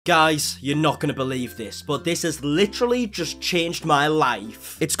Guys, you're not gonna believe this, but this has literally just changed my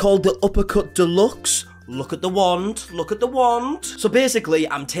life. It's called the Uppercut Deluxe. Look at the wand, look at the wand. So basically,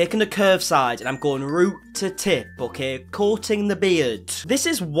 I'm taking the curve side and I'm going root to tip, okay? Coating the beard. This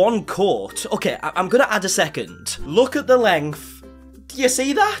is one coat. Okay, I'm gonna add a second. Look at the length. Do you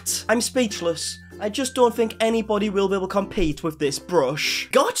see that? I'm speechless. I just don't think anybody will be able to compete with this brush.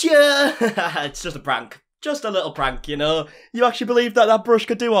 Gotcha! It's just a prank. Just a little prank, you know? You actually believe that that brush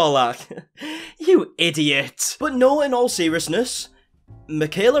could do all that? You idiot. But no, in all seriousness,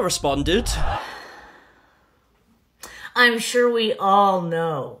 Mikayla responded. I'm sure we all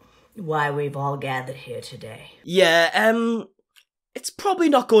know why we've all gathered here today. Yeah, it's probably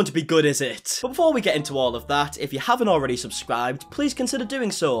not going to be good, is it? But before we get into all of that, if you haven't already subscribed, please consider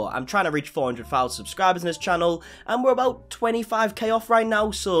doing so. I'm trying to reach 400,000 subscribers in this channel, and we're about 25k off right now,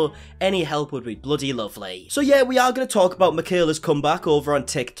 so any help would be bloody lovely. So yeah, we are going to talk about Mikayla's comeback over on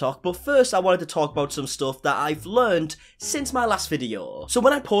TikTok, but first I wanted to talk about some stuff that I've learned since my last video. So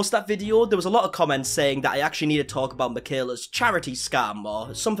when I posted that video, there was a lot of comments saying that I actually need to talk about Mikayla's charity scam,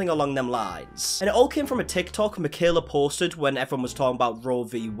 or something along them lines. And it all came from a TikTok Mikayla posted when everyone was talking about Roe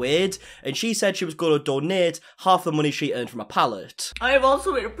v. Wade, and she said she was going to donate half the money she earned from a pallet. I have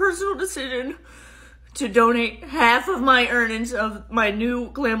also made a personal decision to donate half of my earnings of my new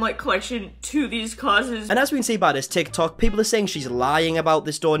glam light collection to these causes. And as we can see by this TikTok, people are saying she's lying about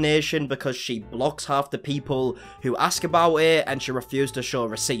this donation because she blocks half the people who ask about it and she refused to show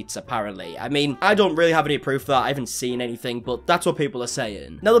receipts, apparently. I mean, I don't really have any proof of that, I haven't seen anything, but that's what people are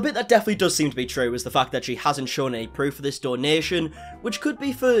saying. Now, the bit that definitely does seem to be true is the fact that she hasn't shown any proof of this donation, which could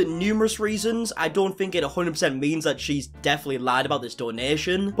be for numerous reasons. I don't think it 100% means that she's definitely lied about this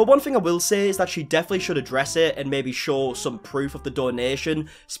donation, but one thing I will say is that she definitely should address it and maybe show some proof of the donation,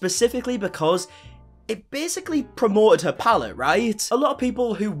 specifically because it basically promoted her palette, right? A lot of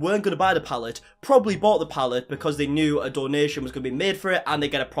people who weren't going to buy the palette probably bought the palette because they knew a donation was going to be made for it and they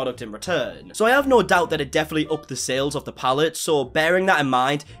get a product in return. So I have no doubt that it definitely upped the sales of the palette, so bearing that in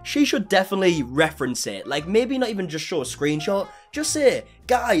mind, she should definitely reference it. Like, maybe not even just show a screenshot, just say,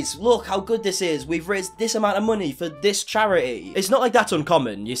 guys, look how good this is, we've raised this amount of money for this charity. It's not like that's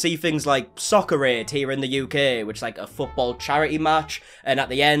uncommon. You see things like Soccer Aid here in the UK, which is like a football charity match, and at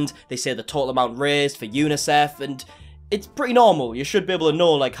the end, they say the total amount raised for UNICEF, and it's pretty normal. You should be able to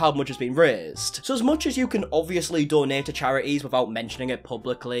know like how much has been raised. So as much as you can obviously donate to charities without mentioning it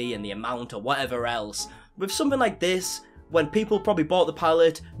publicly and the amount or whatever else, with something like this, when people probably bought the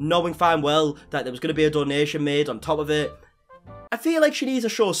palette, knowing fine well that there was going to be a donation made on top of it, I feel like she needs to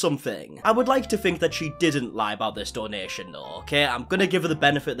show something. I would like to think that she didn't lie about this donation though, okay? I'm gonna give her the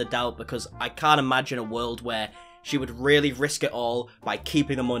benefit of the doubt because I can't imagine a world where she would really risk it all by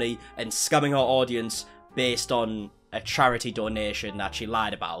keeping the money and scamming her audience based on a charity donation that she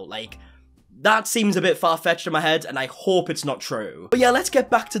lied about. Like, that seems a bit far-fetched in my head, and I hope it's not true. But yeah, let's get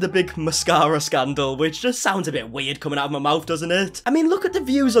back to the big mascara scandal, which just sounds a bit weird coming out of my mouth, doesn't it? I mean, look at the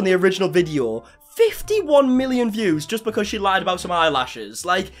views on the original video. 51 million views just because she lied about some eyelashes.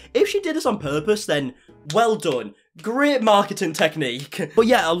 Like, if she did this on purpose, then well done. Great marketing technique. But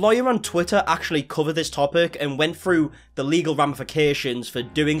yeah, a lawyer on Twitter actually covered this topic and went through the legal ramifications for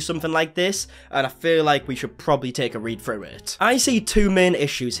doing something like this, and I feel like we should probably take a read through it. I see two main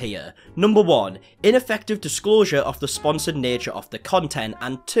issues here. Number one, ineffective disclosure of the sponsored nature of the content,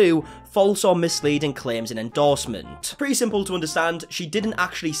 and two, false or misleading claims in endorsement. Pretty simple to understand. She didn't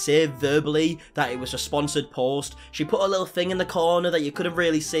actually say verbally that it was a sponsored post. She put a little thing in the corner that you couldn't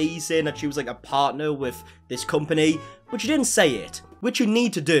really see, saying that she was like a partner with this company, but she didn't say it, which you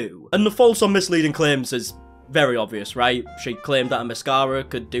need to do. And the false or misleading claims is very obvious, right? She claimed that a mascara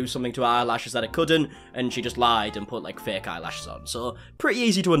could do something to her eyelashes that it couldn't, and she just lied and put like fake eyelashes on, so pretty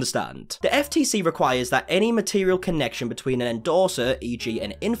easy to understand. The FTC requires that any material connection between an endorser, e.g.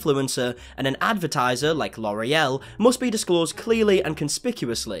 an influencer, and an advertiser, like L'Oreal, must be disclosed clearly and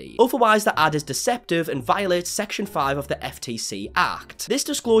conspicuously. Otherwise, the ad is deceptive and violates Section 5 of the FTC Act. This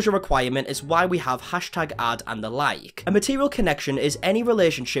disclosure requirement is why we have #ad and the like. A material connection is any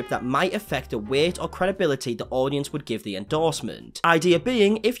relationship that might affect the weight or credibility the audience would give the endorsement. Idea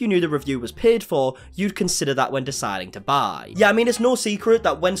being, if you knew the review was paid for, you'd consider that when deciding to buy. Yeah, I mean, it's no secret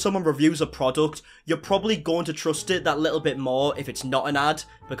that when someone reviews a product, you're probably going to trust it that little bit more if it's not an ad,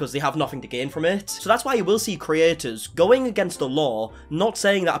 because they have nothing to gain from it. So that's why you will see creators going against the law, not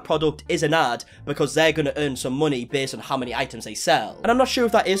saying that a product is an ad because they're going to earn some money based on how many items they sell. And I'm not sure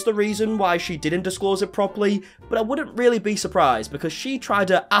if that is the reason why she didn't disclose it properly, but I wouldn't really be surprised because she tried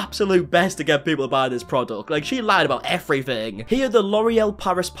her absolute best to get people to buy this product. fuck. Like, she lied about everything. Here, the L'Oreal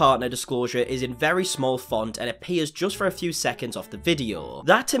Paris partner disclosure is in very small font and appears just for a few seconds off the video.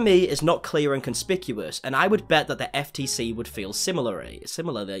 That to me is not clear and conspicuous, and I would bet that the FTC would feel similarly.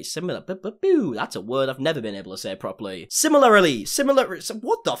 That's a word I've never been able to say properly. Similarly,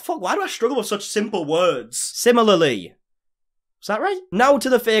 what the fuck? Why do I struggle with such simple words? Similarly. Is that right? Now to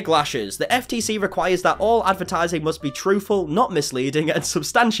the fake lashes. The FTC requires that all advertising must be truthful, not misleading, and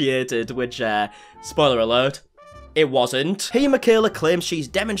substantiated, which, spoiler alert, it wasn't. Here, Mikayla claims she's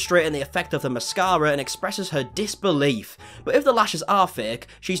demonstrating the effect of the mascara and expresses her disbelief. But if the lashes are fake,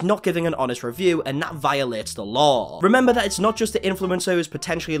 she's not giving an honest review, and that violates the law. Remember that it's not just the influencer who's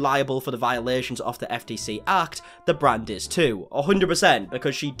potentially liable for the violations of the FTC Act, the brand is too. 100%,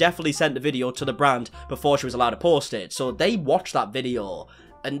 because she definitely sent the video to the brand before she was allowed to post it. So they watched that video,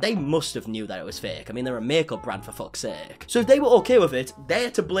 and they must have knew that it was fake. I mean, they're a makeup brand for fuck's sake. So if they were okay with it, they're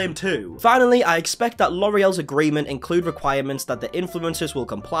to blame too. Finally, I expect that L'Oreal's agreement include requirements that the influencers will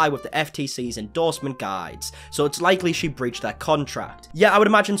comply with the FTC's endorsement guides, so it's likely she breached that contract. Yeah, I would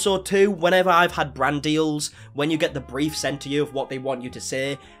imagine so too. Whenever I've had brand deals, when you get the brief sent to you of what they want you to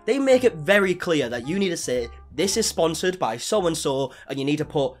say, they make it very clear that you need to say, this is sponsored by so-and-so, and you need to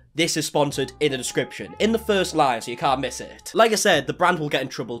put, this is sponsored in the description, in the first line, so you can't miss it. Like I said, the brand will get in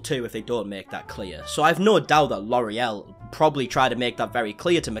trouble too if they don't make that clear, so I've no doubt that L'Oreal probably tried to make that very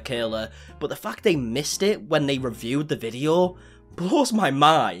clear to Mikayla, but the fact they missed it when they reviewed the video blows my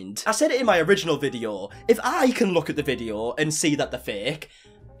mind. I said it in my original video, if I can look at the video and see that they're fake,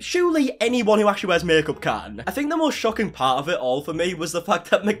 surely anyone who actually wears makeup can. I think the most shocking part of it all for me was the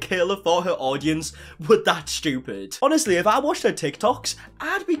fact that Mikayla thought her audience were that stupid. Honestly, if I watched her TikToks,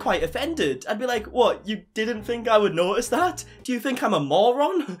 I'd be quite offended. I'd be like, what, you didn't think I would notice that? Do you think I'm a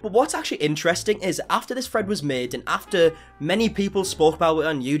moron? But what's actually interesting is after this thread was made and after many people spoke about it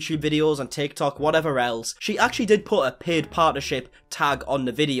on YouTube videos, on TikTok, whatever else, she actually did put a paid partnership tag on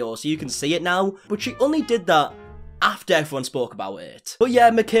the video so you can see it now, but she only did that after everyone spoke about it. But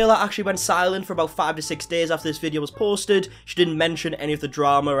yeah, Mikayla actually went silent for about 5 to 6 days after this video was posted. She didn't mention any of the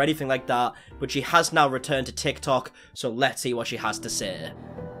drama or anything like that, but she has now returned to TikTok, so let's see what she has to say.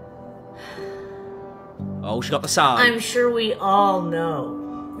 Oh, she got the sign. I'm sure we all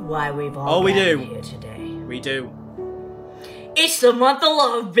know why we've all gathered here today. We do. It's the month of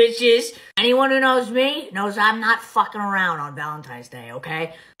love, bitches. Anyone who knows me knows I'm not fucking around on Valentine's Day,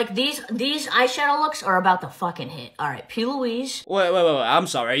 okay? Like, these eyeshadow looks are about to fucking hit. Alright, P. Louise. Wait, I'm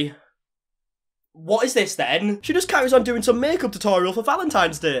sorry. What is this then? She just carries on doing some makeup tutorial for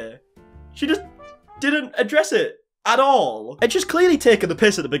Valentine's Day. She just didn't address it at all. And she's clearly taking the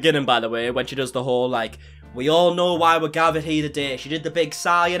piss at the beginning, by the way, when she does the whole, like, we all know why we're gathered here today. She did the big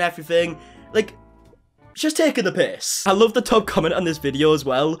sigh and everything. Like, she's taking the piss. I love the top comment on this video as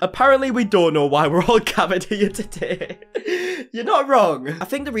well. Apparently we don't know why we're all gathered here today. You're not wrong. I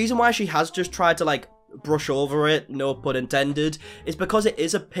think the reason why she has just tried to, like, brush over it, no pun intended, is because it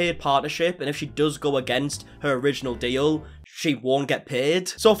is a paid partnership, and if she does go against her original deal, she won't get paid.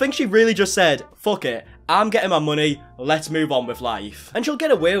 So I think she really just said, fuck it, I'm getting my money, let's move on with life. And she'll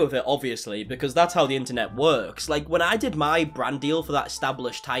get away with it, obviously, because that's how the internet works. Like, when I did my brand deal for that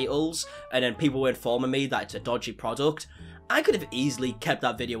established titles, and then people were informing me that it's a dodgy product, I could have easily kept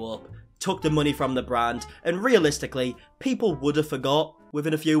that video up, took the money from the brand, and realistically, people would have forgot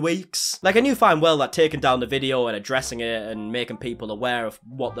within a few weeks. Like, I knew fine well that taking down the video and addressing it and making people aware of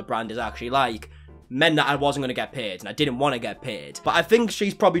what the brand is actually like meant that I wasn't going to get paid, and I didn't want to get paid. But I think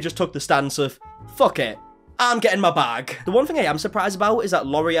she's probably just took the stance of, fuck it, I'm getting my bag. The one thing I am surprised about is that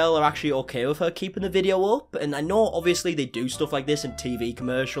L'Oreal are actually okay with her keeping the video up, and I know obviously they do stuff like this in TV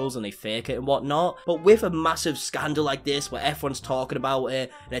commercials and they fake it and whatnot, but with a massive scandal like this where everyone's talking about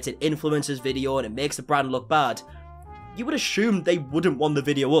it and it's an influencer's video and it makes the brand look bad, you would assume they wouldn't want the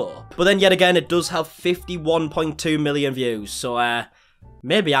video up. But then yet again, it does have 51.2 million views, so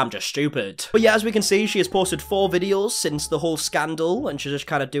maybe I'm just stupid. But yeah, as we can see, she has posted 4 videos since the whole scandal, and she's just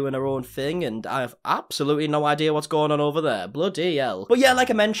kind of doing her own thing, and I have absolutely no idea what's going on over there. Bloody hell. But yeah, like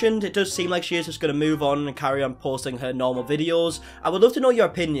I mentioned, it does seem like she is just going to move on and carry on posting her normal videos. I would love to know your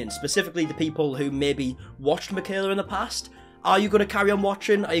opinion, specifically the people who maybe watched Mikayla in the past. Are you going to carry on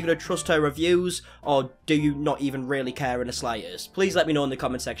watching? Are you going to trust her reviews? Or do you not even really care in the slightest? Please let me know in the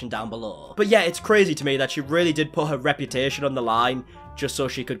comment section down below. But yeah, it's crazy to me that she really did put her reputation on the line just so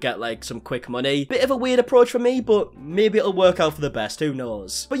she could get like some quick money. Bit of a weird approach for me, but maybe it'll work out for the best, who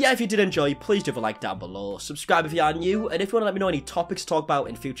knows. But yeah, if you did enjoy, please do leave a like down below, subscribe if you are new, and if you want to let me know any topics to talk about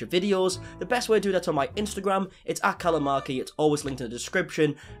in future videos, the best way to do that's on my Instagram. It's at MARKIE, it's always linked in the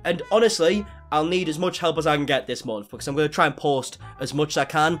description, and honestly, I'll need as much help as I can get this month, because I'm going to try and post as much as I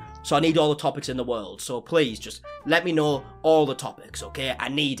can, so I need all the topics in the world, so please, just let me know all the topics, okay? I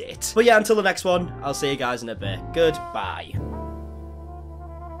need it. But yeah, until the next one, I'll see you guys in a bit. Goodbye.